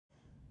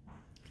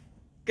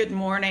Good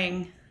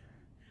morning.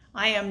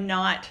 I am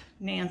not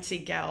Nancy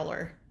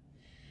Gowler.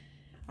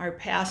 Our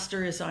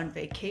pastor is on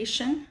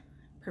vacation,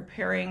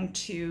 preparing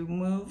to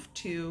move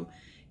to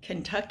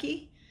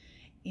Kentucky,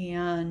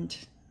 and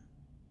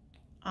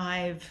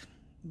I've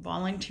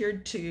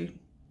volunteered to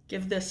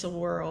give this a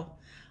whirl.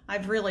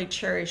 I've really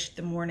cherished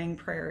the morning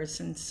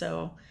prayers, and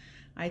so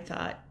I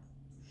thought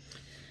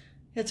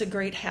it's a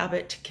great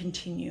habit to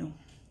continue.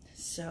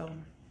 So,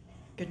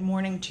 good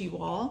morning to you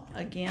all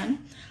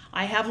again.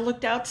 I have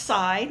looked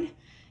outside.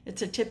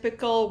 It's a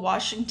typical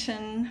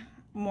Washington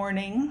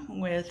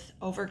morning with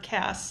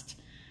overcast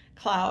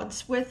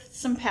clouds with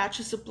some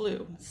patches of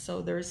blue,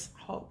 so there's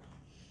hope.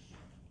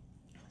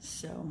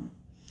 So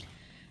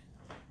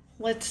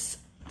let's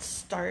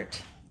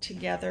start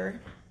together.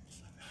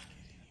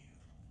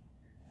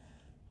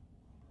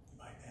 You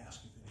might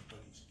ask if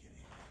anybody's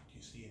getting. Do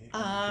you see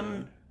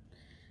anybody?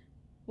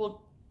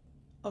 Well,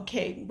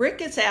 okay,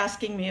 Rick is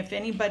asking me if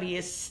anybody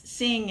is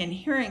seeing and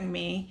hearing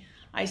me.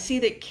 I see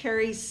that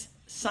Carrie's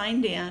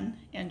signed in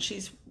and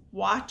she's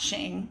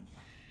watching.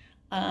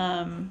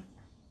 I'm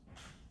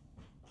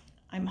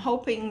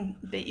hoping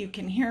that you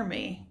can hear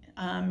me.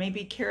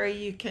 Maybe Carrie,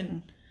 you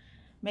can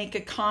make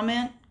a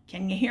comment.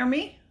 Can you hear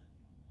me?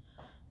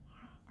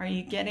 Are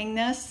you getting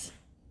this?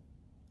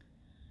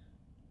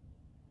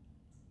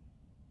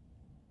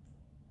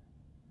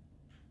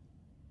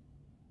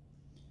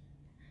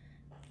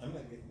 I'm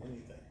not getting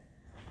anything.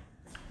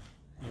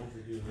 No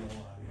video, no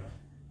audio.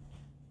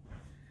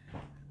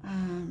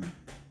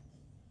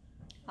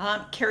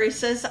 Carrie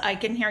says I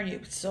can hear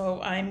you, so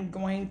I'm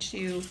going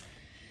to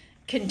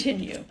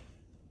continue.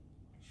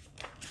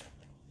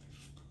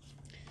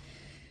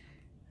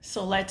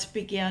 So let's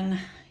begin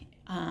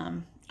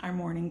our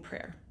morning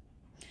prayer.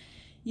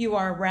 You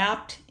are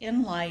wrapped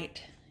in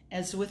light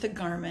as with a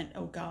garment,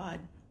 O God.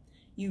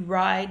 You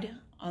ride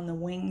on the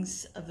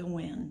wings of the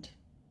wind.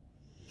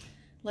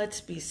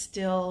 Let's be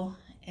still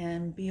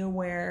and be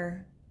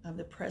aware of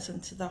the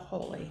presence of the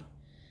Holy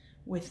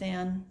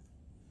within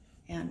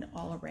and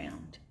all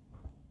around.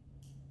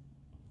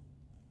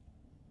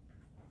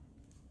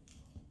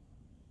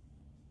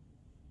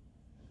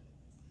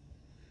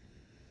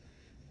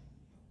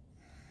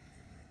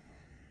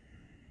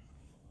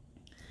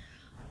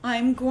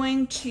 I'm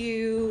going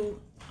to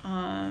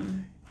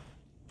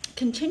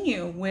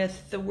continue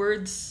with the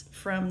words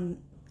from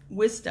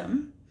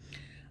wisdom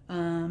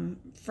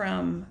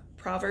from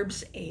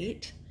Proverbs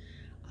 8.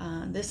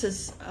 This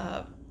is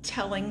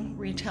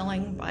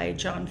retelling by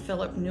John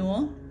Philip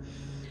Newell.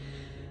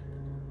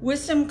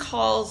 Wisdom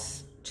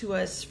calls to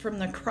us from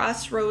the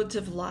crossroads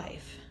of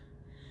life.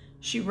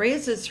 She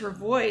raises her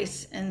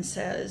voice and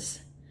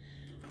says,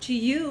 "To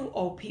you,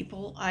 O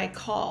people, I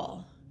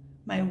call.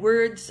 My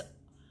words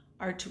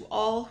are to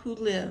all who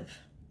live.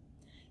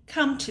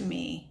 Come to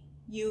me,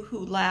 you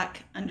who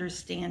lack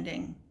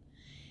understanding.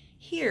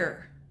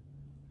 Hear,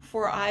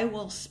 for I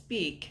will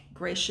speak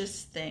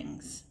gracious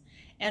things,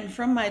 and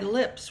from my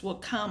lips will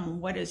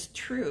come what is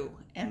true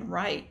and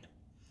right.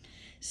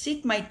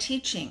 Seek my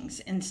teachings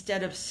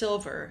instead of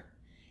silver,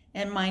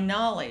 and my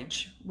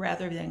knowledge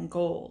rather than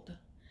gold,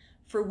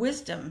 for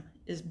wisdom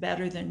is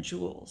better than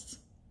jewels,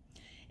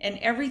 and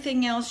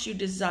everything else you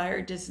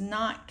desire does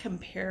not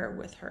compare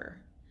with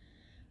her.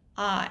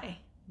 I,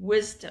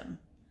 wisdom,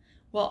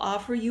 will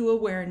offer you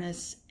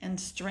awareness and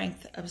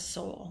strength of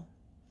soul.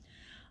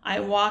 I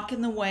walk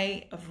in the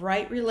way of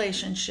right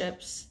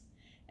relationships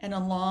and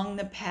along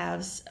the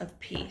paths of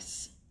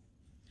peace.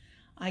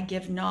 I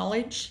give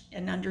knowledge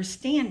and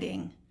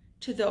understanding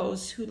to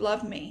those who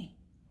love me.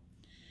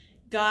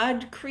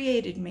 God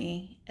created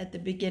me at the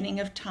beginning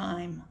of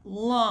time,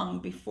 long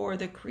before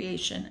the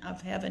creation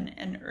of heaven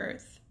and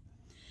earth.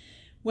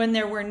 When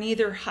there were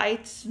neither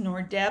heights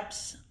nor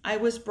depths, I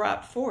was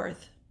brought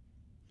forth.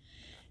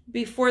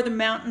 Before the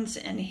mountains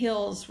and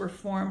hills were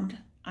formed,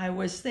 I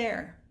was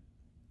there.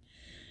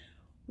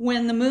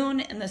 When the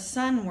moon and the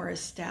sun were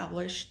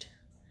established,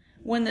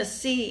 when the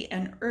sea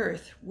and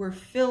earth were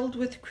filled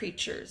with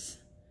creatures,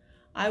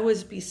 I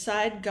was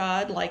beside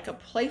God like a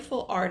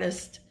playful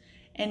artist,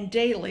 and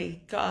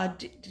daily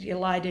God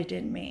delighted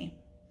in me.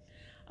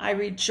 I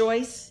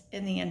rejoice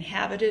in the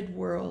inhabited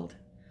world.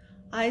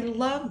 I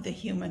love the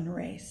human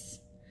race.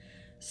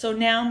 So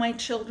now, my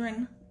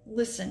children,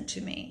 listen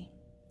to me.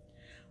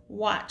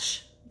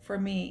 Watch for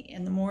me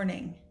in the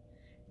morning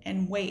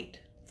and wait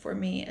for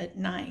me at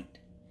night.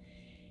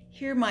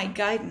 Hear my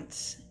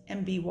guidance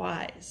and be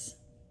wise.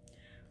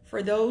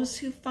 For those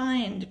who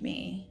find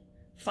me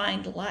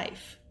find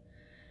life,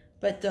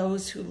 but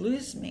those who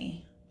lose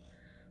me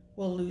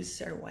will lose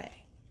their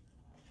way.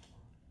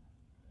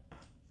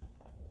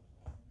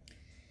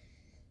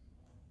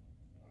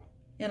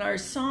 In our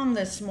psalm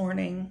this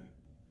morning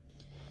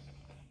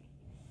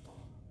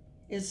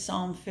is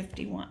Psalm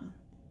 51.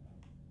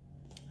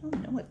 Oh,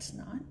 no, it's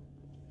not.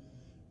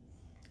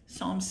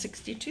 Psalm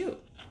 62.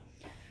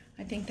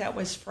 I think that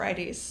was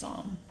Friday's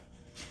psalm.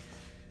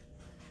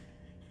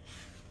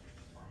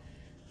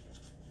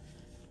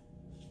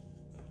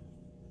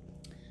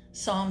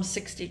 Psalm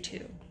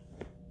 62.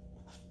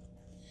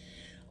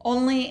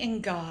 Only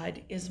in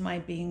God is my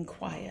being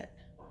quiet.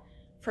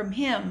 From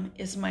him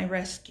is my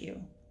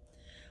rescue.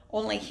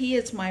 Only he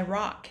is my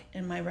rock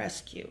and my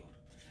rescue.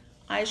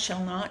 I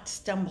shall not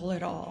stumble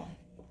at all.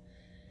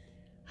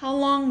 How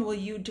long will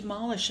you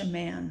demolish a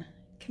man,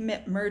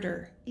 commit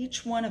murder,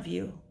 each one of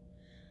you,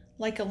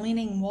 like a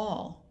leaning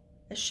wall,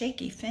 a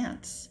shaky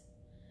fence?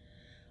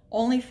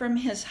 Only from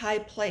his high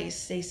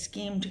place they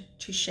schemed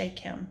to shake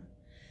him.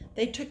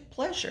 They took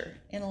pleasure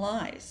in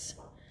lies.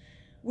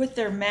 With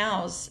their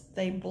mouths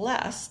they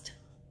blessed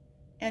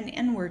and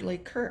inwardly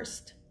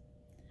cursed.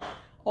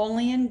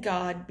 Only in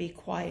God be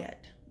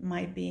quiet,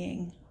 my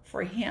being,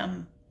 for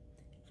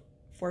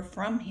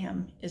from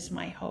him is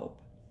my hope.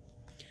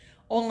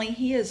 Only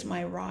he is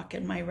my rock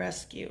and my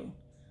rescue,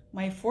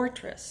 my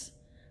fortress.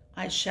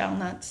 I shall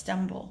not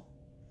stumble.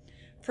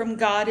 From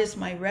God is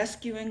my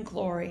rescue and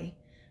glory,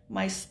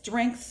 my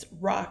strength's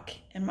rock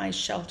and my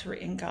shelter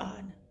in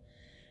God.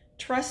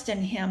 Trust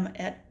in him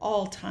at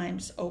all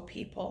times, O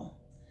people.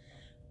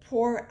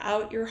 Pour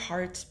out your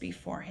hearts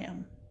before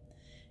him.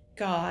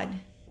 God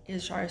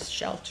is our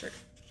shelter.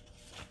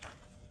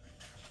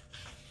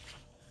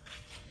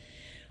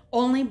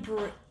 Only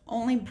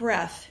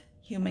breath,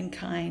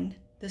 humankind,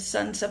 the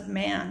sons of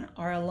man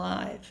are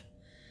alive.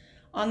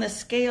 On the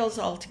scales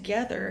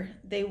altogether,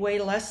 they weigh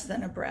less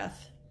than a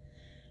breath.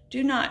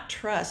 Do not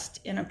trust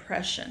in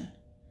oppression,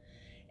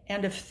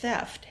 and of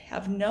theft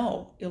have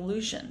no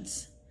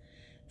illusions.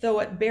 Though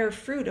it bear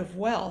fruit of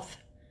wealth,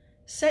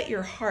 set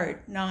your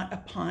heart not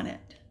upon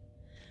it.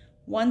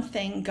 One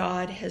thing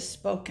God has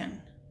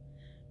spoken,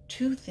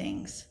 two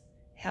things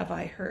have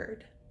I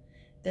heard,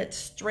 that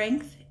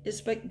strength is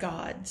but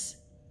God's,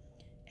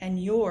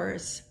 and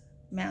yours,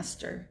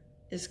 Master,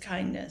 is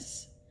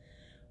kindness,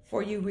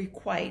 for you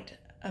requite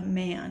a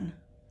man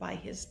by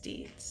his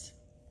deeds.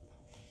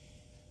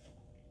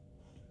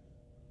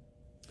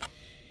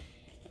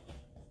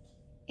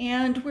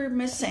 And we're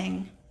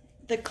missing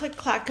the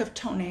click-clack of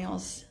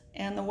toenails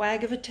and the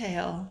wag of a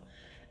tail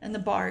and the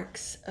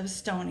barks of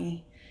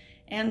Stony.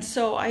 And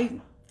so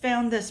I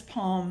found this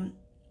poem,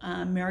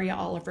 Mary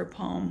Oliver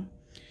poem.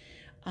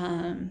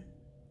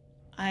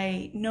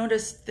 I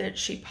noticed that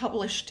she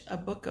published a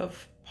book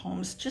of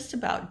poems just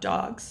about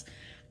dogs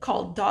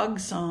called Dog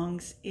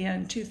Songs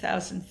in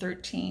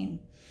 2013.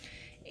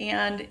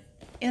 And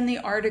in the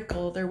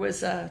article, there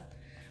was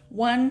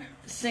one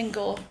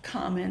single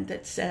comment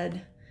that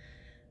said,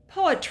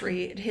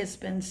 "Poetry, it has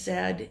been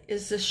said,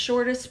 is the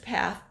shortest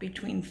path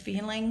between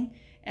feeling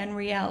and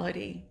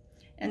reality,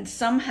 and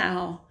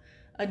somehow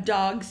a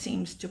dog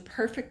seems to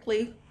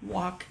perfectly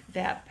walk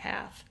that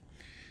path."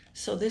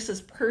 So this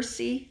is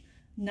Percy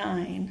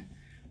 9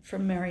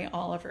 from Mary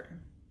Oliver.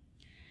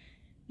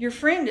 "Your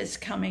friend is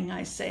coming,"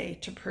 I say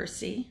to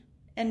Percy,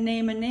 and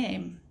name a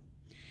name.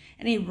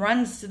 And he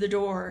runs to the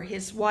door,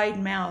 his wide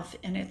mouth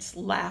in its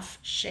laugh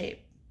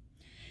shape,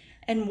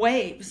 and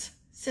waves,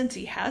 since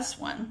he has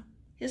one,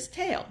 his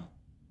tail.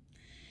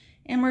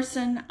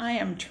 "Emerson, I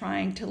am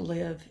trying to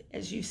live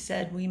as you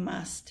said we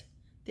must,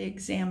 the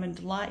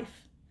examined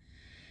life.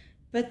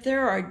 But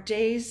there are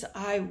days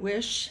I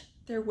wish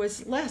there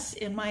was less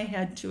in my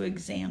head to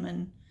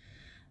examine,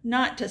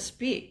 not to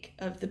speak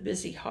of the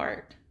busy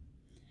heart.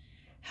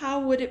 How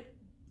would it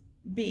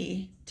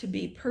be to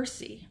be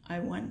Percy, I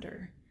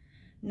wonder,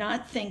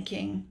 not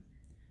thinking,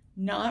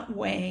 not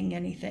weighing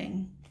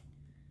anything,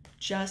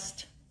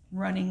 just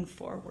running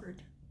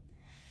forward?"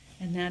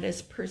 And that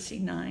is Percy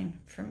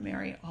 9 from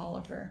Mary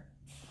Oliver.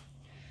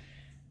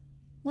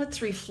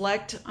 Let's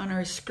reflect on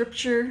our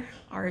scripture,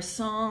 our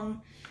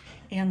psalm,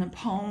 and the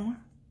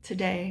poem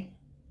today.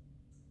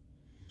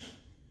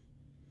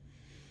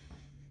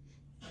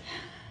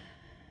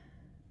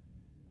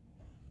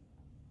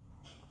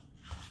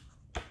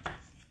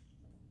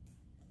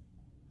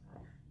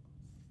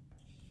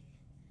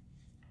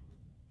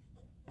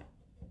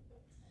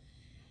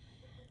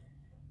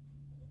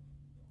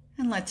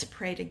 And let's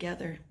pray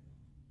together.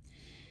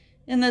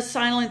 In the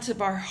silence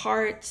of our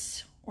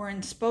hearts or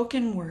in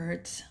spoken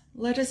words,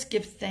 let us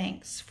give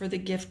thanks for the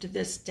gift of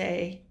this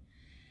day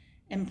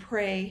and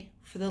pray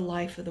for the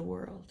life of the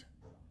world.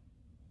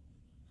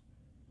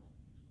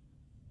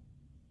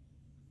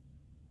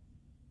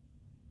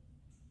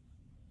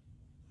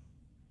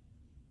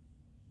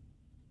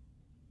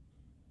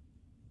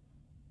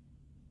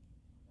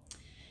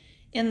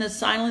 In the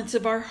silence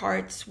of our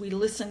hearts, we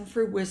listen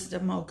for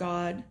wisdom, O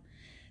God,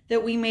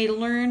 that we may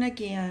learn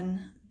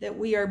again that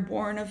we are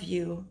born of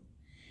you,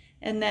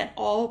 and that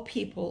all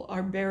people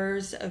are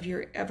bearers of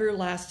your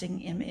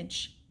everlasting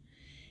image.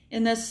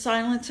 In the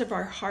silence of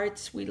our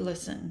hearts we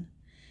listen,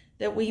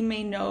 that we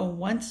may know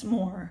once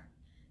more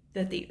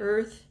that the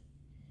earth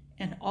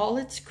and all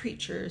its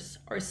creatures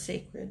are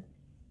sacred,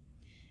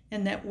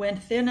 and that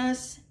within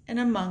us and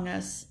among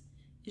us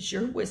is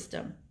your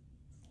wisdom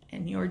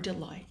and your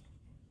delight.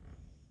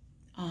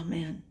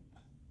 Amen.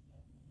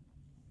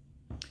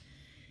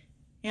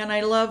 And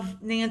I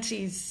love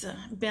Nancy's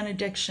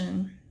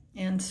benediction,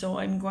 and so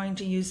I'm going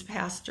to use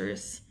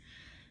Pastor's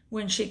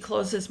when she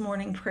closes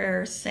morning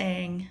prayer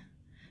saying,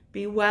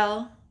 "Be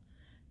well,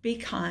 be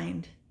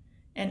kind,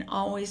 and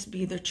always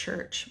be the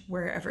church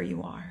wherever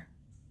you are.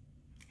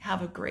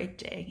 Have a great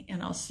day,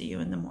 and I'll see you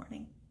in the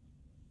morning.